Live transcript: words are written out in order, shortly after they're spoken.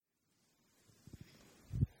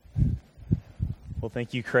Well,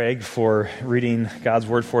 thank you, Craig, for reading God's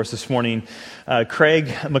Word for us this morning. Craig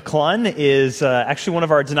McClunn is actually one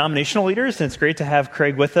of our denominational leaders, and it's great to have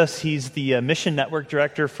Craig with us. He's the Mission Network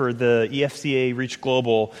Director for the EFCA Reach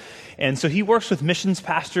Global. And so he works with missions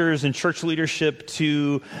pastors and church leadership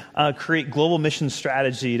to create global mission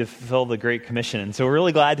strategy to fulfill the Great Commission. And so we're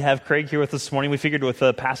really glad to have Craig here with us this morning. We figured with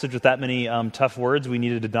a passage with that many tough words, we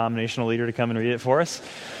needed a denominational leader to come and read it for us.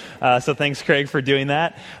 So thanks, Craig, for doing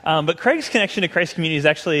that. But Craig's connection to Christ Community is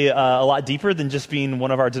actually a lot deeper than just being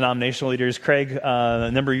one of our denominational leaders. Craig, a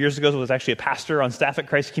number of years ago, was actually a pastor on staff at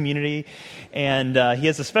Christ Community, and he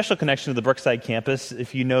has a special connection to the Brookside campus.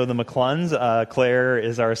 If you know the McClunns, Claire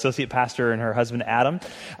is our associate pastor and her husband, Adam.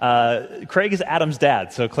 Craig is Adam's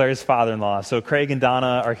dad, so Claire's father-in-law. So Craig and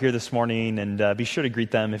Donna are here this morning, and be sure to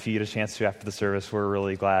greet them if you get a chance to after the service. We're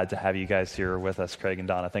really glad to have you guys here with us, Craig and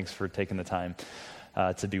Donna. Thanks for taking the time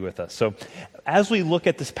to be with us. So as we look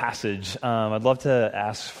at this passage, I'd love to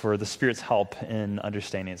ask for the Spirit's help in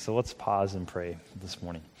understanding it. So let's pause and pray this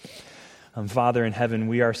morning. Father in heaven,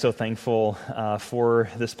 we are so thankful for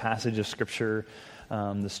this passage of Scripture,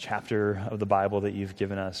 this chapter of the Bible that you've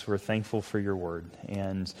given us. We're thankful for your word.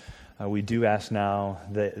 And we do ask now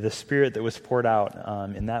that the Spirit that was poured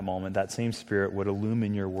out in that moment, that same Spirit would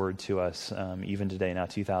illumine your word to us even today, now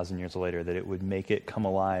 2,000 years later, that it would make it come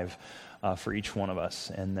alive for each one of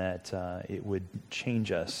us, and that it would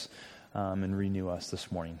change us and renew us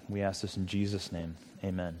this morning. We ask this in Jesus' name.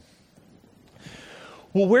 Amen.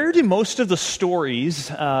 Well, where do most of the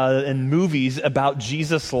stories and movies about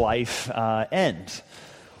Jesus' life end?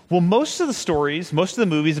 Well, most of the stories, most of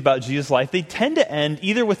the movies about Jesus' life, they tend to end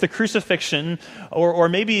either with the crucifixion, or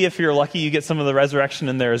maybe if you're lucky, you get some of the resurrection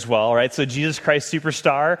in there as well, right? So Jesus Christ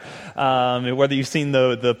Superstar, whether you've seen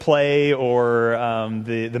the play or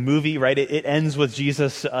the movie, right? It ends with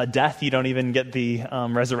Jesus' death. You don't even get the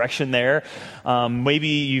resurrection there. Maybe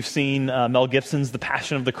you've seen Mel Gibson's The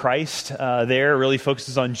Passion of the Christ. There really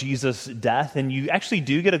focuses on Jesus' death, and you actually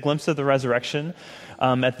do get a glimpse of the resurrection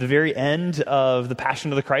at the very end of The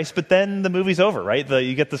Passion of the Christ, but then the movie's over, right?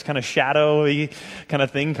 You get this kind of shadowy kind of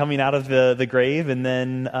thing coming out of the grave, and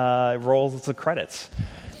then it rolls the credits.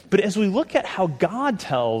 But as we look at how God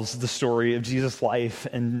tells the story of Jesus' life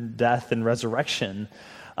and death and resurrection,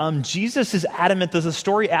 Jesus is adamant that the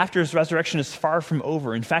story after his resurrection is far from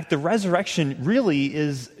over. In fact, the resurrection really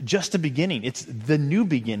is just a beginning. It's the new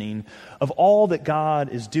beginning of all that God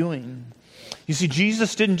is doing. You see,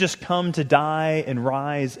 Jesus didn't just come to die and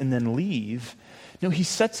rise and then leave. No, he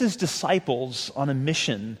sets his disciples on a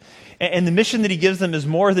mission. And the mission that he gives them is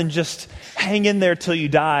more than just hang in there till you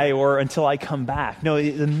die or until I come back. No,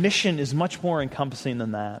 the mission is much more encompassing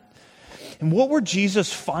than that. And what were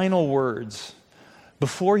Jesus' final words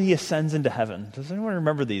before he ascends into heaven? Does anyone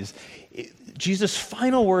remember these? Jesus'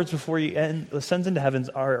 final words before he ascends into heaven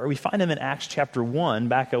we find them in Acts chapter 1,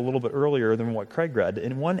 back a little bit earlier than what Craig read,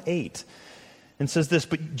 in 1:8. And says this,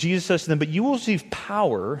 but Jesus says to them, but you will receive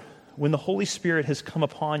power when the Holy Spirit has come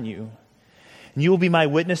upon you. And you will be my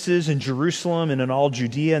witnesses in Jerusalem and in all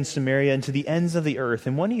Judea and Samaria and to the ends of the earth.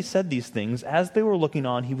 And when he said these things, as they were looking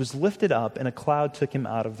on, he was lifted up and a cloud took him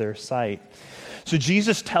out of their sight. So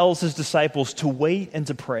Jesus tells his disciples to wait and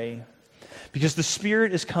to pray because the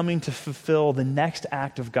Spirit is coming to fulfill the next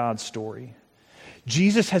act of God's story.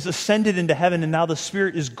 Jesus has ascended into heaven, and now the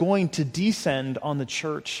Spirit is going to descend on the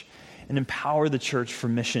church and empower the church for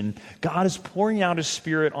mission. God is pouring out his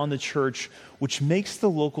Spirit on the church, which makes the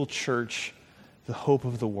local church the hope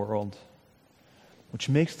of the world. Which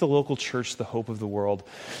makes the local church the hope of the world.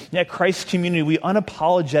 At Christ Community, we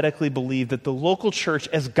unapologetically believe that the local church,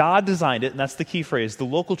 as God designed it, and that's the key phrase, the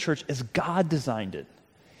local church as God designed it,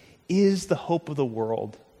 is the hope of the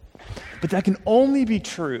world. But that can only be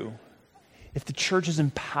true if the church is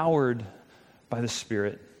empowered by the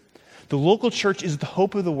Spirit. The local church is the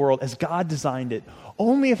hope of the world as God designed it,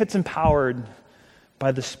 only if it's empowered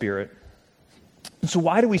by the Spirit. And so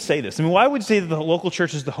why do we say this? I mean, why would we say that the local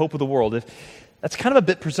church is the hope of the world? That's kind of a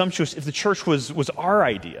bit presumptuous if the church was our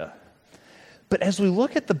idea. But as we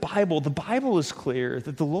look at the Bible is clear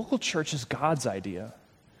that the local church is God's idea.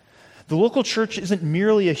 The local church isn't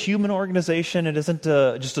merely a human organization. It isn't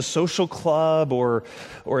just a social club or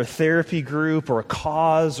a therapy group or a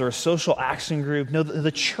cause or a social action group. No,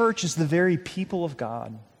 the church is the very people of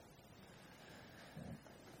God.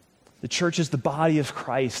 The church is the body of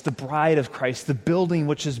Christ, the bride of Christ, the building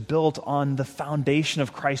which is built on the foundation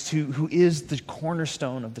of Christ, who is the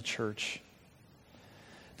cornerstone of the church.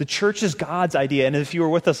 The church is God's idea. And if you were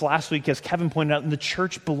with us last week, as Kevin pointed out, the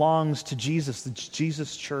church belongs to Jesus, the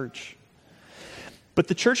Jesus church. But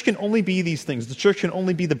the church can only be these things. The church can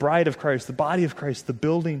only be the bride of Christ, the body of Christ, the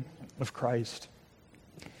building of Christ.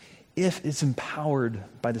 if it's empowered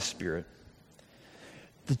by the Spirit.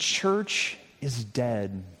 The church is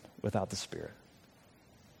dead without the Spirit.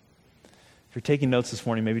 If you're taking notes this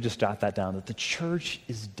morning, maybe just jot that down, that the church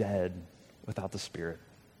is dead without the Spirit.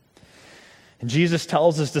 And Jesus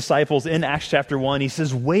tells his disciples in Acts chapter 1, he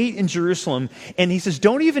says, wait in Jerusalem. And he says,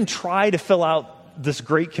 don't even try to fill out this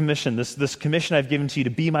great commission, this commission I've given to you to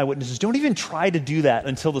be my witnesses. Don't even try to do that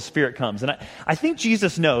until the Spirit comes. And I think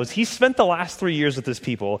Jesus knows. He spent the last 3 years with his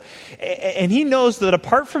people. And he knows that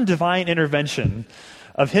apart from divine intervention,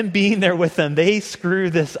 of him being there with them, they screw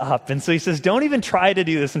this up. And so he says, don't even try to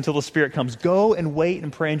do this until the Spirit comes. Go and wait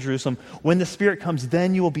and pray in Jerusalem. When the Spirit comes,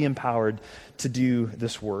 then you will be empowered to do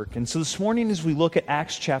this work. And so this morning, as we look at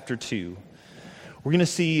Acts chapter 2, we're going to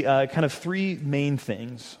see kind of three main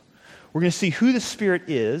things. We're going to see who the Spirit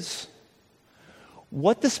is,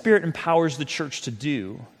 what the Spirit empowers the church to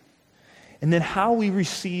do, and then how we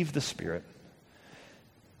receive the Spirit.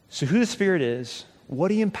 So who the Spirit is,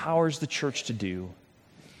 what he empowers the church to do,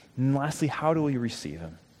 and lastly, how do we receive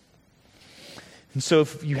him? And so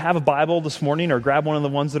if you have a Bible this morning or grab one of the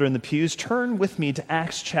ones that are in the pews, turn with me to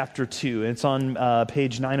Acts chapter 2. It's on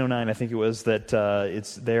page 909, I think it was, that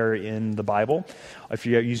it's there in the Bible, if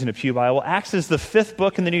you're using a pew Bible. Acts is the fifth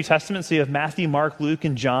book in the New Testament, so you have Matthew, Mark, Luke,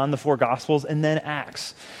 and John, the four Gospels, and then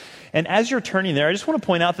Acts. And as you're turning there, I just want to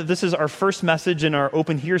point out that this is our first message in our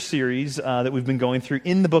Open Here series that we've been going through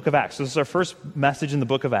in the book of Acts. So this is our first message in the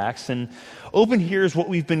book of Acts. And Open Here is what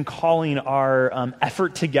we've been calling our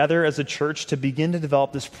effort together as a church to begin to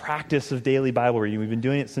develop this practice of daily Bible reading. We've been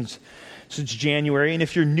doing it since January. And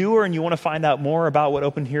if you're newer and you want to find out more about what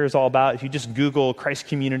Open Here is all about, if you just Google Christ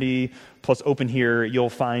Community plus Open Here, you'll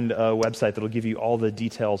find a website that will give you all the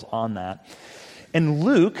details on that. And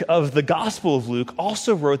Luke, of the Gospel of Luke,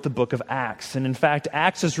 also wrote the book of Acts. And in fact,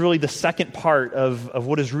 Acts is really the second part of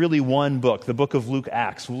what is really one book, the book of Luke,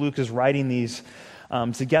 Acts. Luke is writing these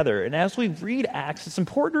together. And as we read Acts, it's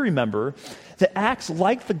important to remember that Acts,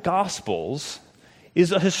 like the Gospels,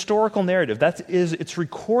 is a historical narrative. It's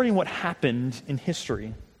recording what happened in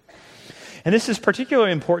history. And this is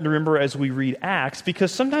particularly important to remember as we read Acts,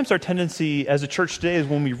 because sometimes our tendency as a church today is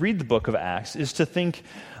when we read the book of Acts is to think,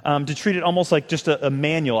 to treat it almost like just a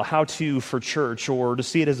manual, a how-to for church, or to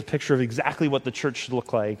see it as a picture of exactly what the church should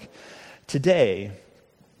look like today.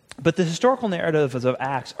 But the historical narratives of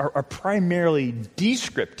Acts are primarily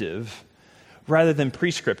descriptive rather than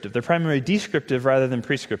prescriptive. They're primarily descriptive rather than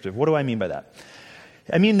prescriptive. What do I mean by that?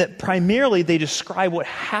 I mean that primarily they describe what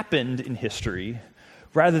happened in history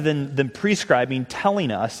rather than prescribing,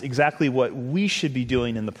 telling us exactly what we should be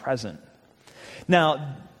doing in the present.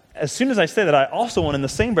 Now, as soon as I say that, I also want in the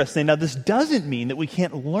same breath say, now this doesn't mean that we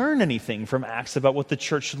can't learn anything from Acts about what the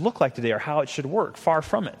church should look like today or how it should work. Far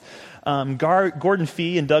from it. Gordon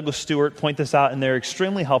Fee and Douglas Stewart point this out in their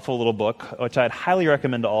extremely helpful little book, which I'd highly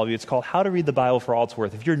recommend to all of you. It's called How to Read the Bible for All It's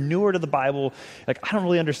Worth. If you're newer to the Bible, like, I don't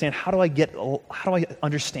really understand, how do I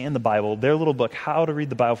understand the Bible? Their little book, How to Read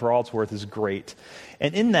the Bible for All It's Worth, is great.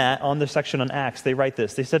 And in that, on the section on Acts, they write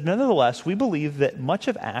this. They said, nevertheless, we believe that much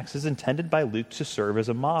of Acts is intended by Luke to serve as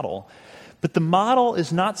a model. But the model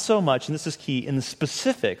is not so much, and this is key, in the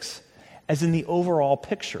specifics as in the overall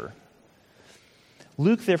picture.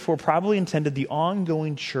 Luke, therefore, probably intended the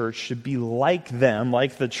ongoing church to be like them,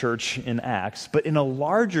 like the church in Acts, but in a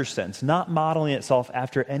larger sense, not modeling itself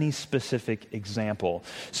after any specific example.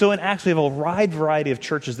 So in Acts, we have a wide variety of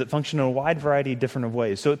churches that function in a wide variety of different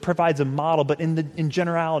ways. So it provides a model, but in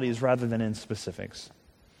generalities rather than in specifics.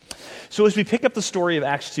 So as we pick up the story of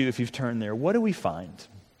Acts 2, if you've turned there, what do we find?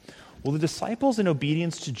 Well, the disciples, in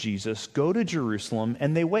obedience to Jesus, go to Jerusalem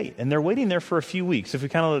and they wait. And they're waiting there for a few weeks. If we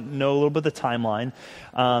kind of know a little bit of the timeline,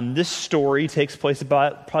 this story takes place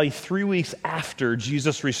about probably 3 weeks after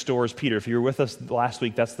Jesus restores Peter. If you were with us last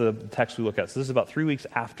week, that's the text we look at. So this is about 3 weeks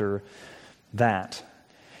after that.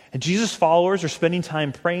 And Jesus' followers are spending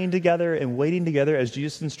time praying together and waiting together as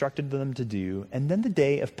Jesus instructed them to do. And then the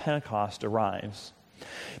day of Pentecost arrives.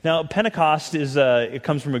 Now, Pentecost it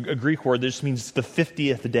comes from a Greek word that just means the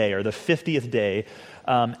 50th day, or the 50th day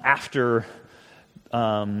after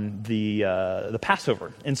the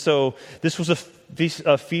Passover. And so this was a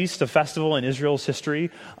feast, a festival in Israel's history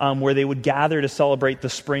where they would gather to celebrate the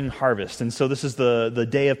spring harvest. And so this is the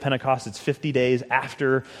day of Pentecost. It's 50 days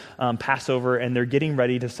after Passover, and they're getting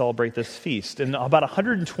ready to celebrate this feast. And about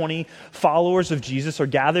 120 followers of Jesus are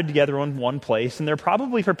gathered together in one place, and they're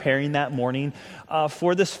probably preparing that morning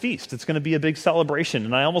for this feast. It's going to be a big celebration.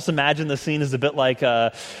 And I almost imagine the scene is a bit like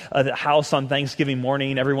a house on Thanksgiving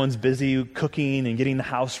morning. Everyone's busy cooking and getting the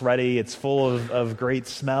house ready. It's full of great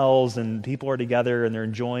smells, and people are together. together and they're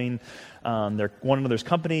enjoying one another's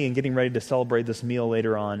company and getting ready to celebrate this meal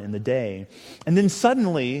later on in the day. And then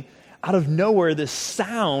suddenly, out of nowhere, this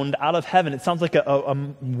sound out of heaven, it sounds like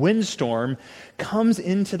a windstorm, comes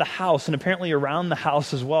into the house and apparently around the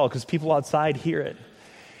house as well, because people outside hear it.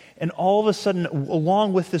 And all of a sudden,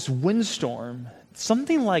 along with this windstorm,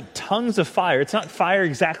 something like tongues of fire, it's not fire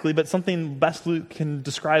exactly, but something best Luke can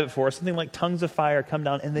describe it for us, something like tongues of fire come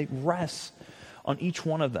down and they rest on each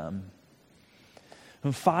one of them.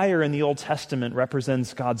 And fire in the Old Testament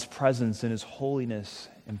represents God's presence and his holiness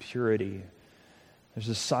and purity. There's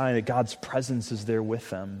a sign that God's presence is there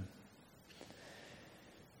with them.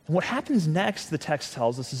 And what happens next, the text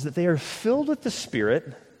tells us, is that they are filled with the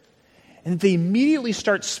Spirit and they immediately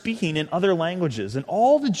start speaking in other languages. And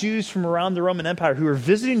all the Jews from around the Roman Empire who are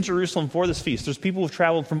visiting Jerusalem for this feast, there's people who've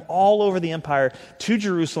traveled from all over the empire to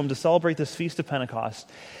Jerusalem to celebrate this Feast of Pentecost.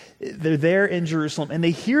 They're there in Jerusalem and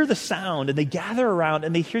they hear the sound and they gather around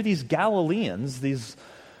and they hear these Galileans, these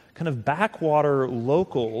kind of backwater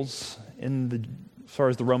locals as far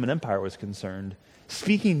as the Roman Empire was concerned,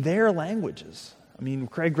 speaking their languages. I mean,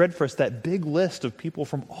 Craig read for us that big list of people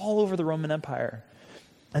from all over the Roman Empire.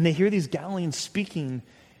 And they hear these Galileans speaking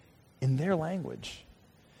in their language.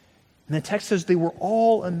 And the text says they were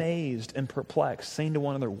all amazed and perplexed, saying to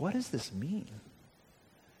one another, "What does this mean?"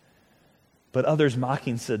 But others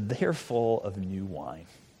mocking said, "They are full of new wine."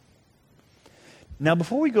 Now,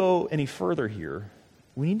 before we go any further here,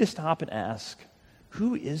 we need to stop and ask,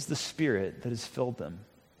 who is the Spirit that has filled them?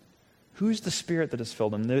 Who's the Spirit that has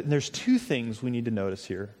filled them? There's two things we need to notice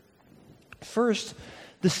here. First,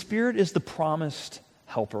 the Spirit is the promised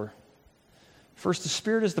helper. First, the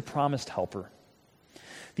Spirit is the promised helper.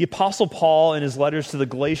 The Apostle Paul, in his letters to the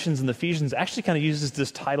Galatians and the Ephesians, actually kind of uses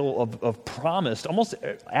this title of promised almost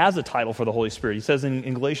as a title for the Holy Spirit. He says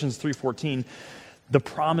in Galatians 3:14, the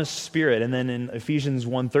promised Spirit. And then in Ephesians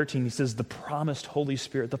 1:13, he says the promised Holy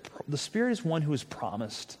Spirit. The Spirit is one who is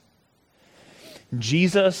promised.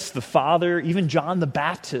 Jesus, the Father, even John the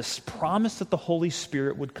Baptist promised that the Holy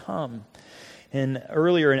Spirit would come. And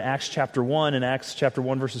earlier in Acts chapter 1,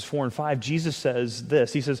 verses 4 and 5, Jesus says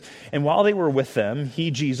this. He says, "And while they were with them, he,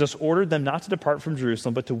 Jesus, ordered them not to depart from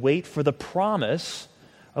Jerusalem, but to wait for the promise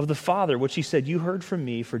of the Father, which he said, 'You heard from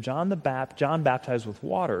me, for John baptized with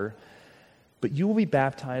water, but you will be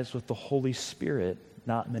baptized with the Holy Spirit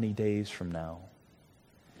not many days from now.'"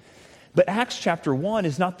 But Acts chapter 1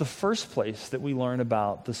 is not the first place that we learn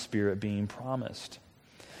about the Spirit being promised.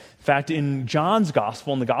 In fact, in John's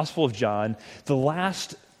gospel, in the Gospel of John, the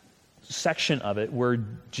last section of it where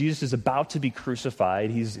Jesus is about to be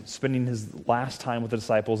crucified, he's spending his last time with the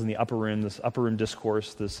disciples in the upper room, this upper room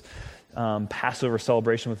discourse, this Passover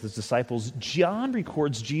celebration with his disciples. John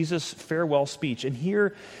records Jesus' farewell speech, and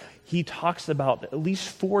here he talks about at least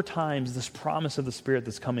 4 times this promise of the Spirit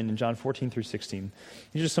that's coming in John 14 through 16.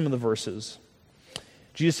 These are some of the verses.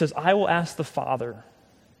 Jesus says, "I will ask the Father,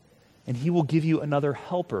 and he will give you another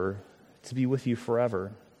helper to be with you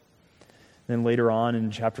forever." Then later on in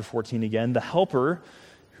chapter 14 again, "The helper,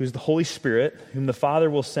 who's the Holy Spirit, whom the Father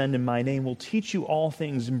will send in my name, will teach you all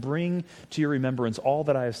things and bring to your remembrance all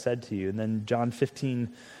that I have said to you." And then John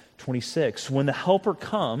 15:26, "When the helper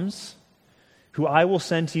comes, who I will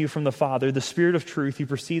send to you from the Father, the Spirit of truth who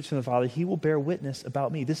proceeds from the Father, he will bear witness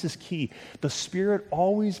about me." This is key. The Spirit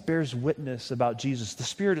always bears witness about Jesus. The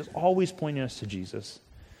Spirit is always pointing us to Jesus.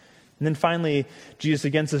 And then finally, Jesus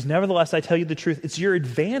again says, "Nevertheless, I tell you the truth, it's your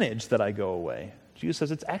advantage that I go away." Jesus says,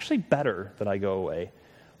 it's actually better that I go away.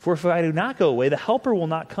 "For if I do not go away, the helper will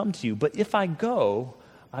not come to you. But if I go,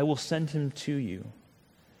 I will send him to you."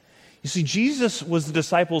 You see, Jesus was the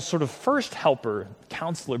disciples' sort of first helper,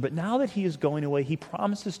 counselor, but now that he is going away, he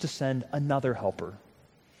promises to send another helper.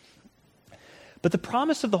 But the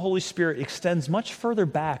promise of the Holy Spirit extends much further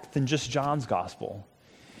back than just John's gospel.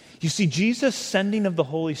 You see, Jesus' sending of the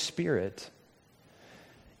Holy Spirit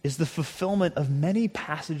is the fulfillment of many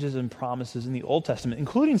passages and promises in the Old Testament,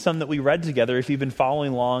 including some that we read together if you've been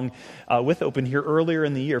following along with Open here earlier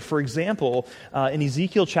in the year. For example, in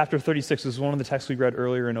Ezekiel chapter 36, this is one of the texts we read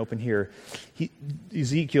earlier in Open here.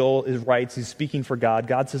 Ezekiel writes, he's speaking for God.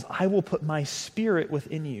 God says, "I will put my Spirit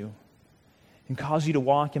within you and cause you to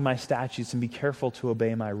walk in my statutes and be careful to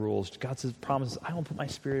obey my rules." God says, promises, "I will put my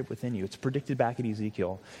Spirit within you." It's predicted back at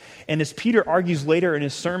Ezekiel. And as Peter argues later in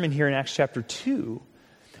his sermon here in Acts chapter 2,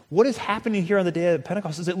 what is happening here on the day of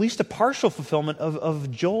Pentecost is at least a partial fulfillment of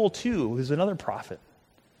Joel 2, who's another prophet.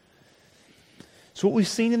 So what we've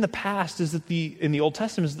seen in the past is that in the Old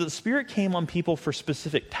Testament is that the Spirit came on people for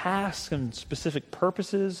specific tasks and specific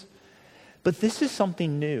purposes. But this is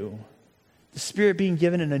something new. The Spirit being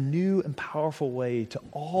given in a new and powerful way to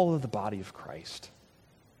all of the body of Christ.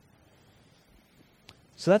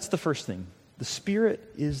 So that's the first thing. The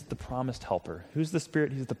Spirit is the promised helper. Who's the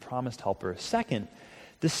Spirit? He's the promised helper. Second,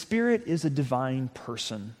 the Spirit is a divine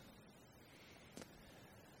person.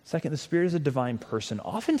 Second, the Spirit is a divine person.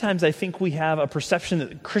 Oftentimes, I think we have a perception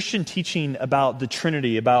that Christian teaching about the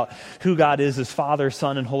Trinity, about who God is as Father,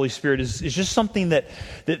 Son, and Holy Spirit is just something that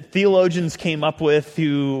theologians came up with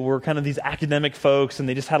who were kind of these academic folks, and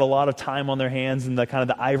they just had a lot of time on their hands in the kind of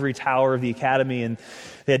the ivory tower of the academy, and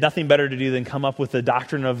they had nothing better to do than come up with the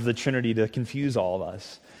doctrine of the Trinity to confuse all of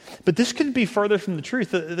us. But this couldn't be further from the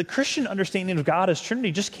truth. The Christian understanding of God as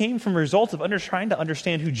Trinity just came from a result of trying to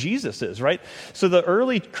understand who Jesus is, right? So the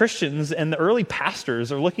early Christians and the early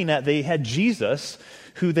pastors are looking at, they had Jesus,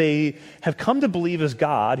 who they have come to believe as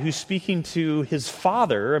God, who's speaking to his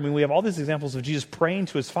Father. I mean, we have all these examples of Jesus praying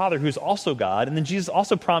to his Father, who's also God, and then Jesus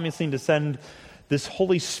also promising to send this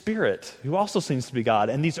Holy Spirit, who also seems to be God.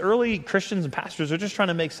 And these early Christians and pastors are just trying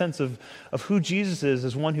to make sense of who Jesus is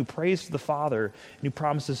as one who prays to the Father and who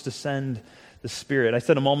promises to send the Spirit. I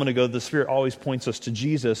said a moment ago, the Spirit always points us to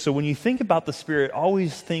Jesus. So when you think about the Spirit,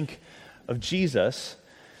 always think of Jesus.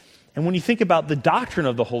 And when you think about the doctrine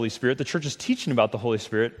of the Holy Spirit, the church's teaching about the Holy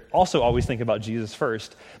Spirit, also always think about Jesus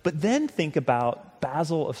first. But then think about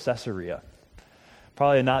Basil of Caesarea.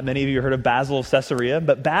 Probably not many of you heard of Basil of Caesarea,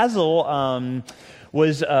 but Basil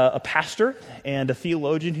was a pastor and a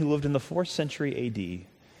theologian who lived in the 4th century A.D.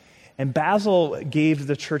 And Basil gave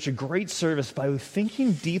the church a great service by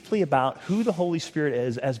thinking deeply about who the Holy Spirit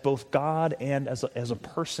is as both God and as a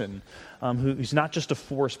person, who's not just a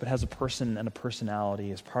force, but has a person and a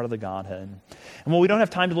personality as part of the Godhead. And while we don't have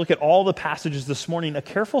time to look at all the passages this morning, a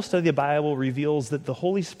careful study of the Bible reveals that the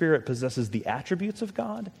Holy Spirit possesses the attributes of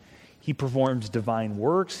God. He performs divine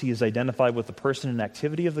works. He is identified with the person and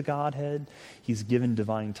activity of the Godhead. He's given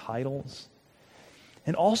divine titles.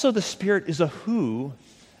 And also the Spirit is a who,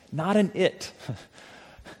 not an it.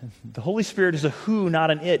 The Holy Spirit is a who, not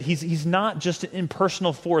an it. He's not just an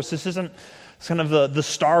impersonal force. This isn't kind of the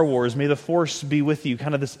Star Wars, may the Force be with you,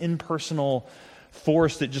 kind of this impersonal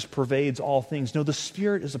force that just pervades all things. No, the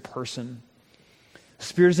Spirit is a person. The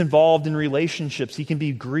Spirit is involved in relationships. He can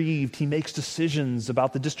be grieved. He makes decisions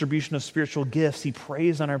about the distribution of spiritual gifts. He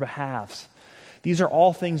prays on our behalves. These are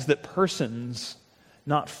all things that persons,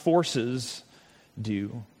 not forces,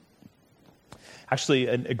 do. Actually,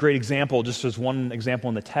 a great example, just as one example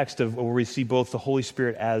in the text of where we see both the Holy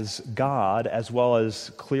Spirit as God as well as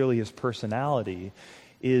clearly his personality,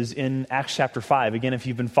 is in Acts chapter 5. Again, if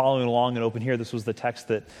you've been following along and open here, this was the text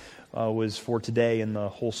that was for today in the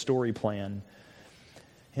whole story plan.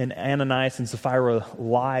 And Ananias and Sapphira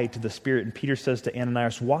lie to the Spirit, and Peter says to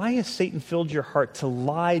Ananias, "Why has Satan filled your heart to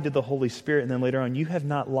lie to the Holy Spirit?" And then later on, "You have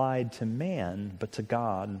not lied to man, but to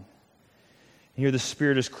God." And here the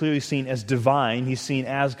Spirit is clearly seen as divine. He's seen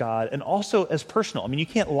as God, and also as personal. I mean, you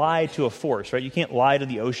can't lie to a force, right? You can't lie to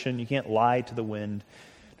the ocean. You can't lie to the wind.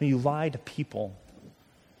 No, you lie to people.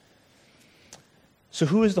 So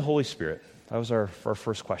who is the Holy Spirit? That was our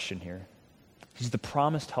first question here. He's the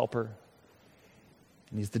promised helper.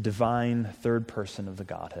 And he's the divine third person of the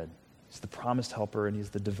Godhead. He's the promised helper, and he's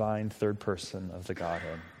the divine third person of the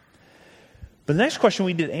Godhead. But the next question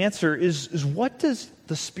we need to answer is what does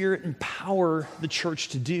the Spirit empower the church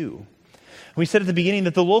to do? We said at the beginning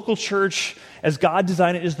that the local church, as God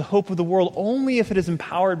designed it, is the hope of the world only if it is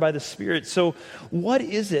empowered by the Spirit. So what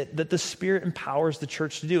is it that the Spirit empowers the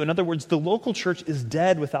church to do? In other words, the local church is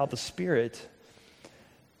dead without the Spirit.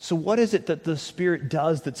 So what is it that the Spirit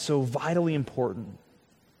does that's so vitally important?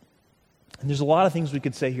 And there's a lot of things we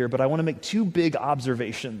could say here, but I want to make two big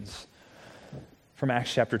observations from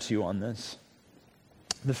Acts chapter 2 on this.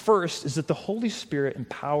 The first is that the Holy Spirit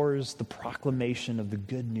empowers the proclamation of the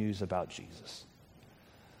good news about Jesus.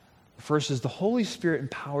 The first is the Holy Spirit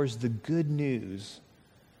empowers the good news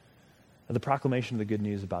of the proclamation of the good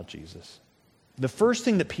news about Jesus. The first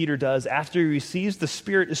thing that Peter does after he receives the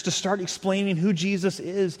Spirit is to start explaining who Jesus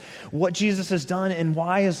is, what Jesus has done, and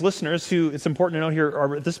why his listeners, who it's important to note here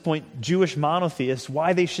are at this point Jewish monotheists,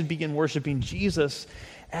 why they should begin worshiping Jesus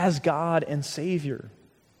as God and Savior.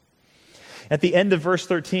 At the end of verse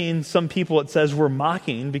 13, some people, it says, were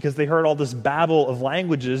mocking because they heard all this babble of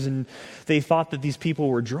languages and they thought that these people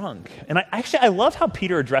were drunk. And I love how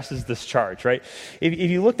Peter addresses this charge, right? If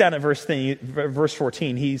you look down at verse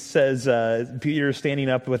 14, he says, Peter standing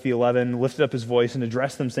up with the 11, lifted up his voice and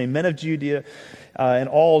addressed them, saying, "Men of Judea and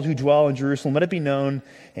all who dwell in Jerusalem, let it be known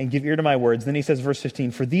and give ear to my words." Then he says, verse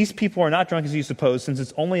 15, "For these people are not drunk as you suppose, since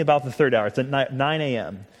it's only about the third hour. It's at 9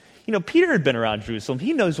 a.m. Peter had been around Jerusalem.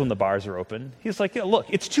 He knows when the bars are open. He's like, look,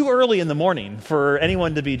 it's too early in the morning for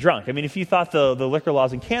anyone to be drunk. I mean, if you thought the liquor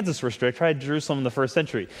laws in Kansas were strict, try Jerusalem in the first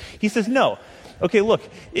century. He says, no. Okay, look,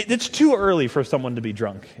 it's too early for someone to be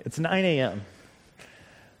drunk. It's 9 a.m.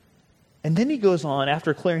 And then he goes on,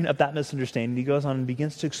 after clearing up that misunderstanding, he goes on and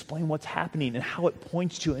begins to explain what's happening and how it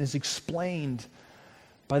points to and is explained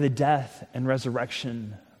by the death and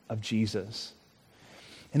resurrection of Jesus.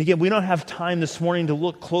 And again, we don't have time this morning to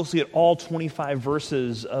look closely at all 25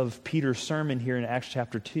 verses of Peter's sermon here in Acts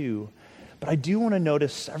chapter 2, but I do want to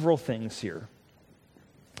notice several things here.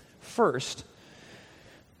 First,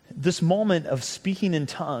 this moment of speaking in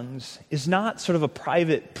tongues is not sort of a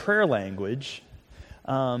private prayer language,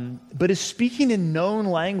 but is speaking in known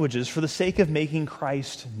languages for the sake of making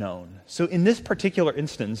Christ known. So in this particular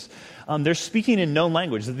instance, they're speaking in known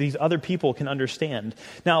language that these other people can understand.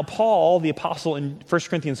 Now, Paul, the apostle in 1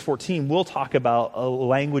 Corinthians 14, will talk about a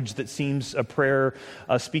language that seems, a prayer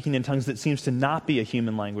speaking in tongues that seems to not be a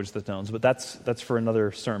human language that knows, but that's for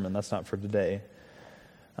another sermon. That's not for today.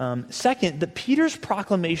 Second, that Peter's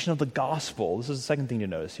proclamation of the gospel, this is the second thing to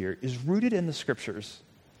notice here, is rooted in the scriptures.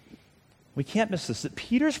 We can't miss this, that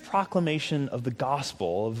Peter's proclamation of the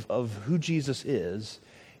gospel, of who Jesus is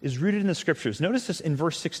rooted in the scriptures. Notice this in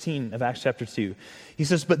verse 16 of Acts chapter 2. He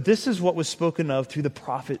says, but this is what was spoken of through the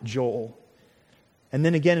prophet Joel. And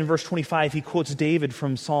then again in verse 25, he quotes David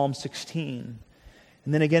from Psalm 16.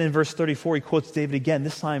 And then again in verse 34, he quotes David again,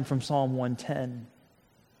 this time from Psalm 110.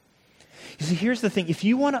 You see, here's the thing. If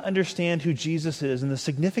you want to understand who Jesus is and the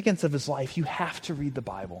significance of his life, you have to read the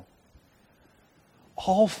Bible.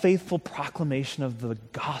 All faithful proclamation of the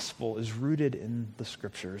gospel is rooted in the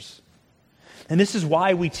scriptures. And this is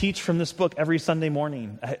why we teach from this book every Sunday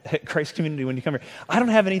morning at Christ Community when you come here. I don't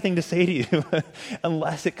have anything to say to you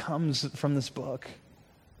unless it comes from this book.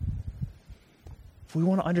 If we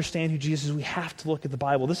want to understand who Jesus is, we have to look at the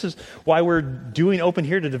Bible. This is why we're doing Open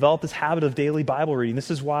Here, to develop this habit of daily Bible reading. This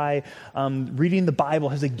is why reading the Bible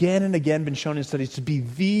has again and again been shown in studies to be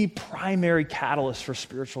the primary catalyst for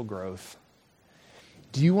spiritual growth.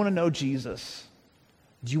 Do you want to know Jesus?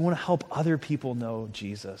 Do you want to help other people know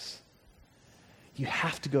Jesus? You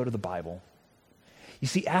have to go to the Bible. You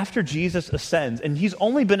see, after Jesus ascends, and he's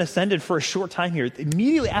only been ascended for a short time here,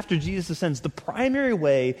 immediately after Jesus ascends, the primary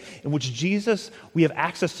way in which we have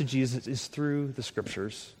access to Jesus is through the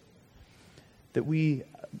scriptures. That we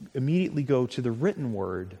immediately go to the written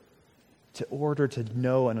word in order to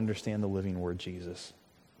know and understand the living word, Jesus.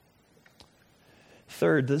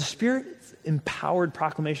 Third, the Spirit-empowered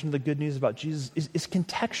proclamation of the good news about Jesus is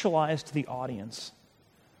contextualized to the audience.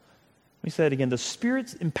 Let me say it again. The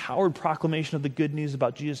Spirit's empowered proclamation of the good news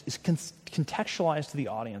about Jesus is contextualized to the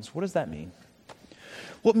audience. What does that mean?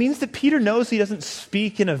 Well, it means that Peter knows he doesn't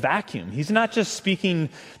speak in a vacuum. He's not just speaking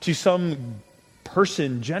to some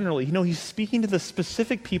person generally. He's speaking to the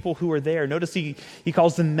specific people who are there. Notice he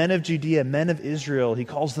calls them men of Judea, men of Israel. He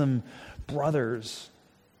calls them brothers.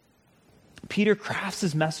 Peter crafts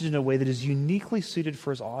his message in a way that is uniquely suited for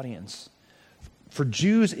his audience. For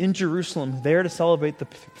Jews in Jerusalem, there to celebrate the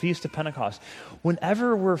Feast of Pentecost,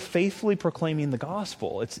 whenever we're faithfully proclaiming the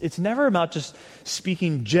gospel, it's never about just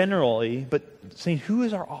speaking generally, but saying, who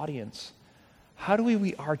is our audience? How do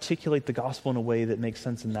we articulate the gospel in a way that makes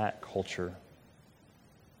sense in that culture?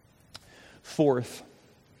 Fourth,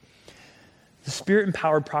 the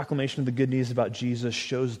Spirit-empowered proclamation of the good news about Jesus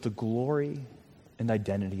shows the glory and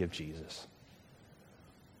identity of Jesus.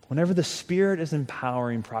 Whenever the Spirit is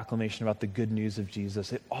empowering proclamation about the good news of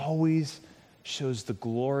Jesus, it always shows the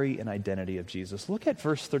glory and identity of Jesus. Look at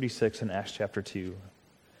verse 36 in Acts chapter 2.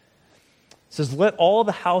 It says, let all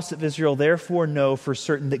the house of Israel therefore know for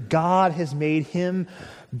certain that God has made him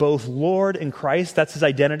both Lord and Christ. That's his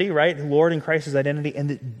identity, right? Lord and Christ is identity. And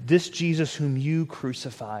that this Jesus whom you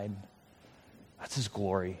crucified, that's his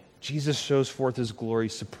glory. Jesus shows forth his glory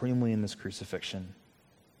supremely in this crucifixion.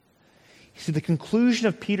 You see, the conclusion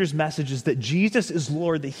of Peter's message is that Jesus is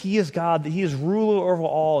Lord, that he is God, that he is ruler over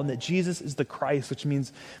all, and that Jesus is the Christ, which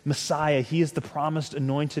means Messiah. He is the promised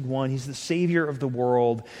anointed one. He's the Savior of the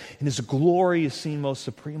world, and his glory is seen most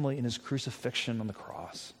supremely in his crucifixion on the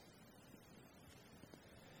cross.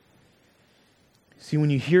 See,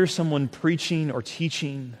 when you hear someone preaching or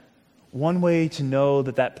teaching, one way to know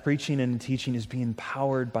that preaching and teaching is being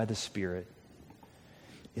powered by the Spirit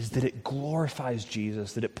is that it glorifies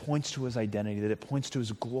Jesus, that it points to his identity, that it points to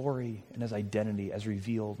his glory and his identity as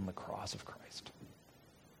revealed in the cross of Christ.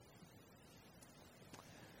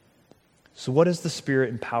 So what does the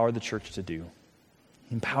Spirit empower the church to do?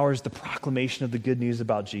 He empowers the proclamation of the good news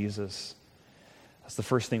about Jesus. That's the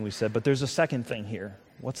first thing we said, but there's a second thing here.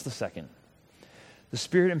 What's the second? The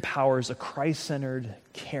Spirit empowers a Christ-centered,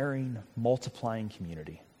 caring, multiplying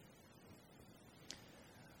community.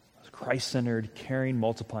 A Christ-centered, caring,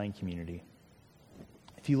 multiplying community.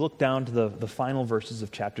 If you look down to the final verses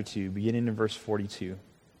of chapter 2, beginning in verse 42,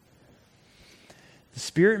 the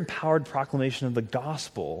Spirit-empowered proclamation of the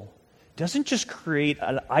gospel doesn't just create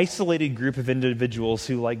an isolated group of individuals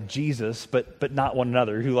who like Jesus, but not one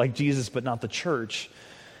another, who like Jesus, but not the church.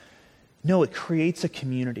 No, it creates a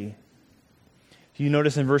community. If you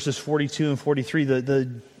notice in verses 42 and 43,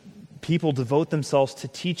 the people devote themselves to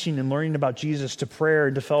teaching and learning about Jesus, to prayer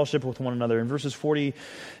and to fellowship with one another. In verses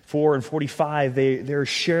 44 and 45, they're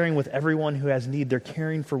sharing with everyone who has need. They're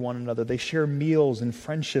caring for one another. They share meals and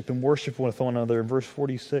friendship and worship with one another. In verse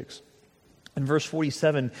 46. In verse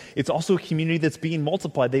 47, it's also a community that's being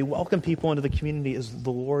multiplied. They welcome people into the community as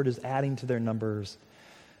the Lord is adding to their numbers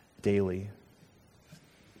daily.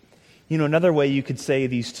 You know, another way you could say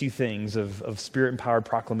these two things of Spirit-empowered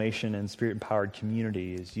proclamation and Spirit-empowered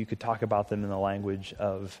community is you could talk about them in the language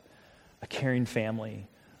of a caring family,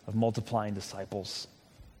 of multiplying disciples.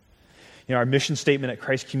 You know, our mission statement at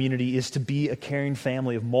Christ Community is to be a caring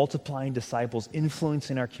family of multiplying disciples,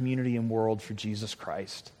 influencing our community and world for Jesus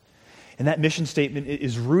Christ. And that mission statement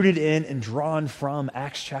is rooted in and drawn from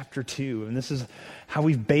Acts chapter 2. And this is how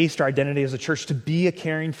we've based our identity as a church, to be a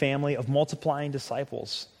caring family of multiplying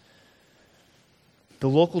disciples. The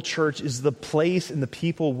local church is the place and the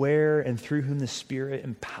people where and through whom the Spirit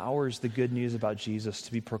empowers the good news about Jesus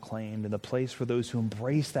to be proclaimed, and the place where those who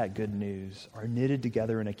embrace that good news are knitted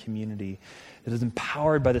together in a community that is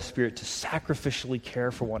empowered by the Spirit to sacrificially care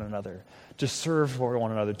for one another, to serve for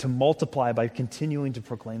one another, to multiply by continuing to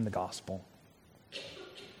proclaim the gospel.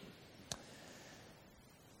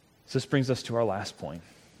 So this brings us to our last point.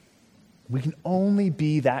 We can only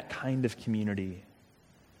be that kind of community,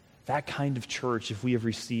 that kind of church, if we have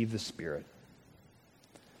received the Spirit.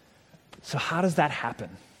 So how does that happen?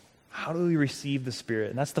 How do we receive the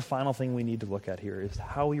Spirit? And that's the final thing we need to look at here, is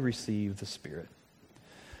how we receive the Spirit.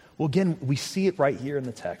 Well, again, we see it right here in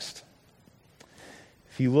the text.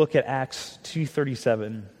 If you look at Acts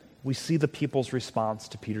 2:37, we see the people's response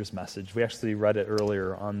to Peter's message. We actually read it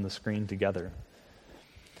earlier on the screen together.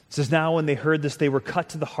 It says, "Now when they heard this, they were cut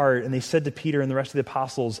to the heart, and they said to Peter and the rest of the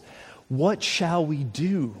apostles, 'What shall we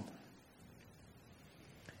do?'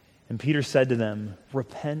 And Peter said to them,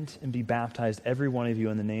 'Repent and be baptized, every one of you,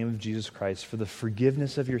 in the name of Jesus Christ for the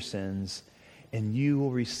forgiveness of your sins, and you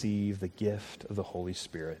will receive the gift of the Holy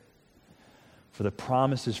Spirit. For the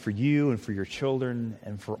promise is for you and for your children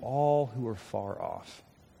and for all who are far off.'"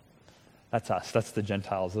 That's us. That's the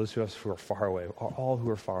Gentiles, those of us who are far away, all who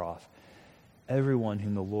are far off. "Everyone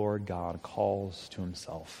whom the Lord God calls to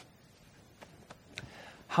himself."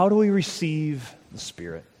 How do we receive the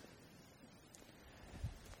Spirit?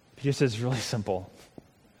 Peter says it's really simple.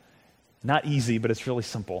 Not easy, but it's really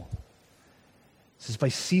simple. It says by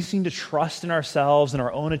ceasing to trust in ourselves and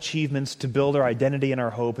our own achievements to build our identity and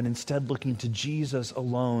our hope, and instead looking to Jesus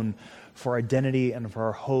alone for our identity and for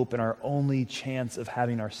our hope and our only chance of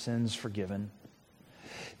having our sins forgiven.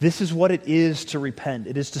 This is what it is to repent.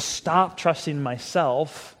 It is to stop trusting in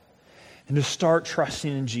myself and to start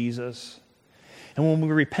trusting in Jesus. And when we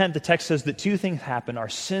repent, the text says that two things happen. Our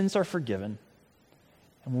sins are forgiven,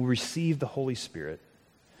 and we'll receive the Holy Spirit.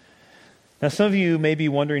 Now, some of you may be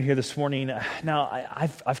wondering here this morning, now,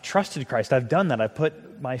 I've trusted Christ. I've done that. I've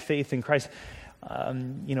put my faith in Christ.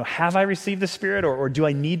 Have I received the Spirit, or do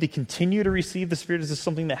I need to continue to receive the Spirit? Is this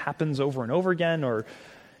something that happens over and over again, or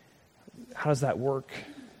how does that work?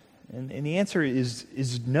 And the answer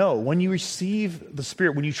is no. When you receive the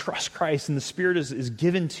Spirit, when you trust Christ and the Spirit is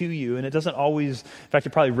given to you, and it doesn't always, in fact,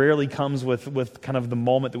 it probably rarely comes with kind of the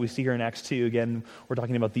moment that we see here in Acts 2. Again, we're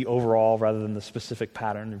talking about the overall rather than the specific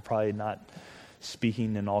pattern. You're probably not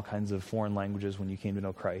speaking in all kinds of foreign languages when you came to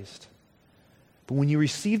know Christ. But when you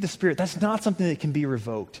receive the Spirit, that's not something that can be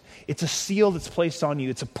revoked. It's a seal that's placed on you.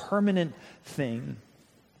 It's a permanent thing.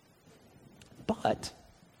 But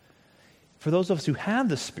for those of us who have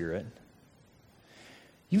the Spirit,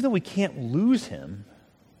 even though we can't lose Him,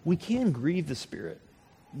 we can grieve the Spirit.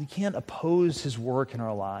 We can't oppose His work in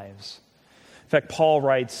our lives. In fact, Paul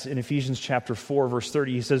writes in Ephesians chapter 4, verse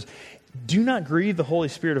 30, he says, "Do not grieve the Holy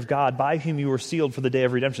Spirit of God, by whom you were sealed for the day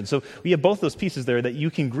of redemption." So we have both those pieces there, that you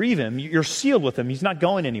can grieve Him. You're sealed with Him. He's not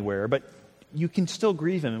going anywhere, but you can still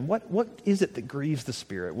grieve Him. And what is it that grieves the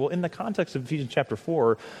Spirit? Well, in the context of Ephesians chapter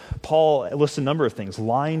 4, Paul lists a number of things: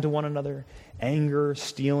 lying to one another, anger,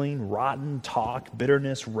 stealing, rotten talk,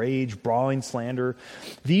 bitterness, rage, brawling, slander.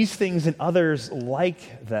 These things and others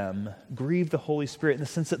like them grieve the Holy Spirit in the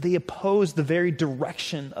sense that they oppose the very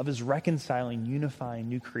direction of His reconciling, unifying,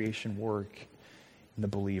 new creation work in the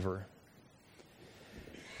believer.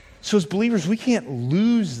 So as believers, we can't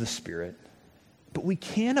lose the Spirit, but we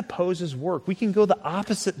can oppose his work. We can go the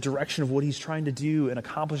opposite direction of what he's trying to do and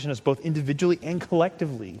accomplish in us both individually and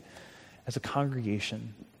collectively as a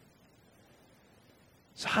congregation.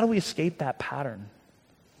 So how do we escape that pattern?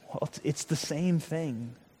 Well, it's the same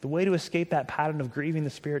thing. The way to escape that pattern of grieving the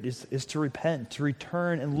Spirit is to repent, to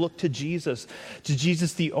return and look to Jesus,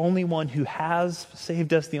 the only one who has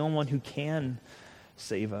saved us, the only one who can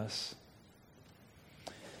save us.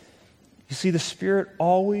 You see, the Spirit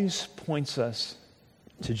always points us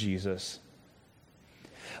to Jesus.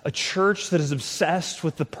 A church that is obsessed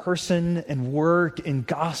with the person and work and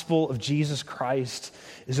gospel of Jesus Christ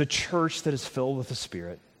is a church that is filled with the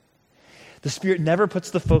Spirit. The Spirit never puts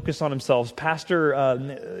the focus on himself. Pastor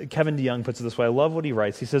Kevin DeYoung puts it this way. I love what he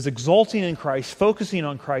writes. He says, exulting in Christ, focusing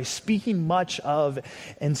on Christ, speaking much of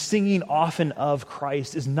and singing often of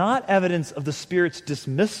Christ is not evidence of the Spirit's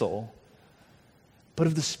dismissal, but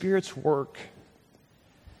of the Spirit's work.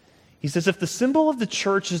 He says, if the symbol of the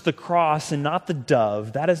church is the cross and not the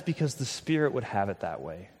dove, that is because the Spirit would have it that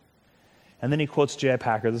way. And then he quotes J.I.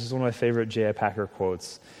 Packer. This is one of my favorite J.I. Packer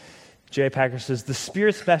quotes. J.I. Packer says, the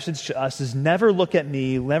Spirit's message to us is never look at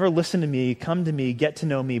me, never listen to me, come to me, get to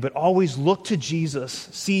know me, but always look to Jesus,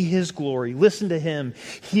 see his glory, listen to him,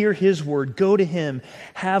 hear his word, go to him,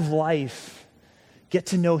 have life, get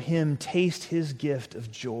to know him, taste his gift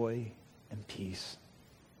of joy and peace.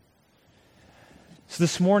 So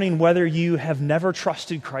this morning, whether you have never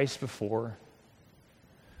trusted Christ before,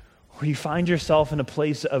 or you find yourself in a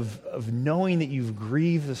place of knowing that you've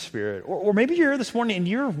grieved the Spirit, or maybe you're here this morning and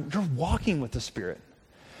you're walking with the Spirit.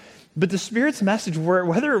 But the Spirit's message,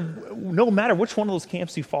 no matter which one of those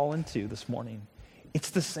camps you fall into this morning,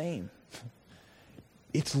 it's the same.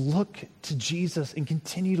 It's look to Jesus and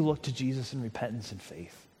continue to look to Jesus in repentance and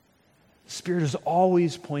faith. The Spirit is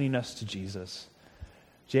always pointing us to Jesus.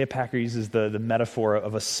 J.I. Packer uses the metaphor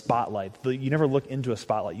of a spotlight. You never look into a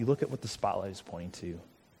spotlight. You look at what the spotlight is pointing to.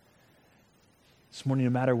 This morning,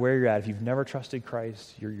 no matter where you're at, if you've never trusted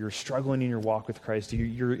Christ, you're struggling in your walk with Christ,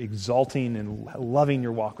 you're exalting and loving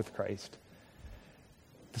your walk with Christ,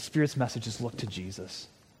 the Spirit's message is look to Jesus.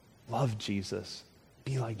 Love Jesus.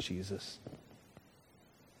 Be like Jesus.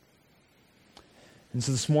 And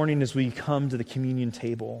so this morning, as we come to the communion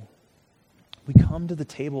table, we come to the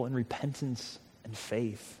table in repentance and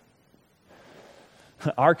faith.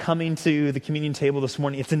 Our coming to the communion table this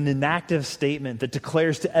morning, it's an inactive statement that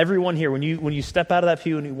declares to everyone here, when you step out of that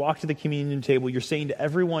pew and you walk to the communion table, you're saying to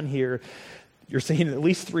everyone here, you're saying at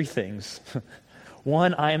least three things.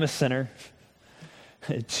 One, I am a sinner.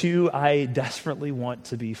 Two, I desperately want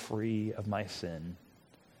to be free of my sin.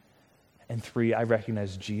 And three, I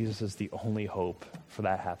recognize Jesus as the only hope for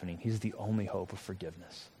that happening. He's the only hope of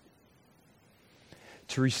forgiveness.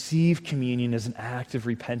 To receive communion is an act of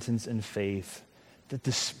repentance and faith that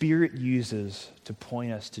the Spirit uses to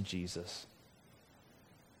point us to Jesus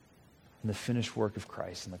and the finished work of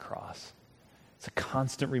Christ on the cross. It's a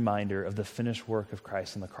constant reminder of the finished work of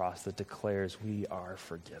Christ on the cross that declares we are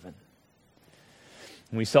forgiven.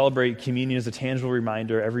 And we celebrate communion as a tangible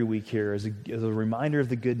reminder every week here, as a reminder of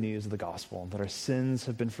the good news of the gospel, that our sins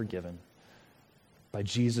have been forgiven by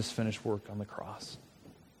Jesus' finished work on the cross.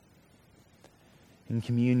 In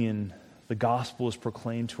communion, the gospel is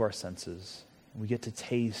proclaimed to our senses. We get to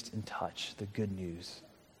taste and touch the good news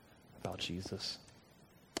about Jesus.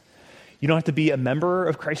 You don't have to be a member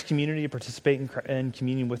of Christ's community to participate in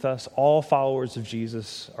communion with us. All followers of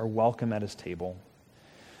Jesus are welcome at his table.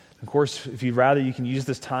 Of course, if you'd rather, you can use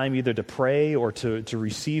this time either to pray or to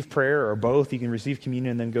receive prayer, or both. You can receive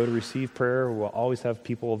communion and then go to receive prayer. We'll always have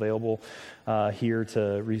people available here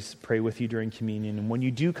to pray with you during communion. And when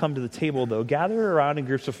you do come to the table, though, gather around in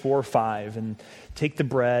groups of 4 or 5 and take the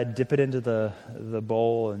bread, dip it into the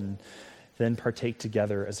bowl, and then partake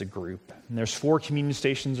together as a group. And there's 4 communion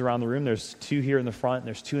stations around the room. There's 2 here in the front, and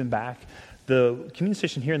there's 2 in back. The communion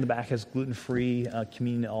station here in the back has gluten-free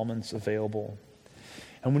communion elements available.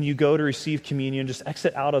 And when you go to receive communion, just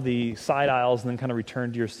exit out of the side aisles and then kind of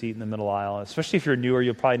return to your seat in the middle aisle. Especially if you're newer,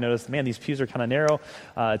 you'll probably notice, man, these pews are kind of narrow.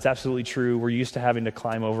 It's absolutely true. We're used to having to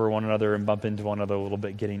climb over one another and bump into one another a little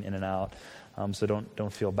bit, getting in and out. So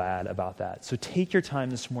don't feel bad about that. So take your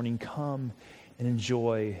time this morning. Come and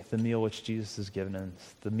enjoy the meal which Jesus has given us,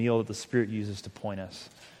 the meal that the Spirit uses to point us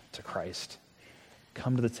to Christ.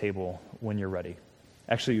 Come to the table when you're ready.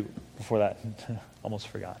 Actually, before that, almost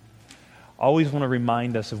forgot. Always want to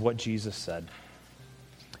remind us of what Jesus said.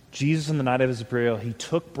 Jesus, on the night of his burial, he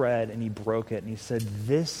took bread and he broke it, and he said,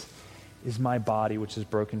 "This is my body, which is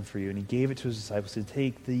broken for you." And he gave it to his disciples to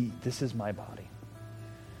take. This is my body.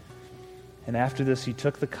 And after this, he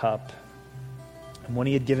took the cup, and when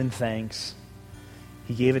he had given thanks,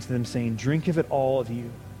 he gave it to them, saying, "Drink of it, all of you,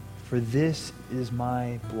 for this is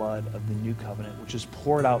my blood of the new covenant, which is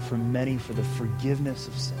poured out for many for the forgiveness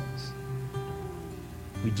of sins."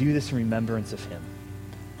 We do this in remembrance of him.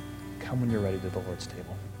 Come when you're ready to the Lord's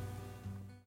table.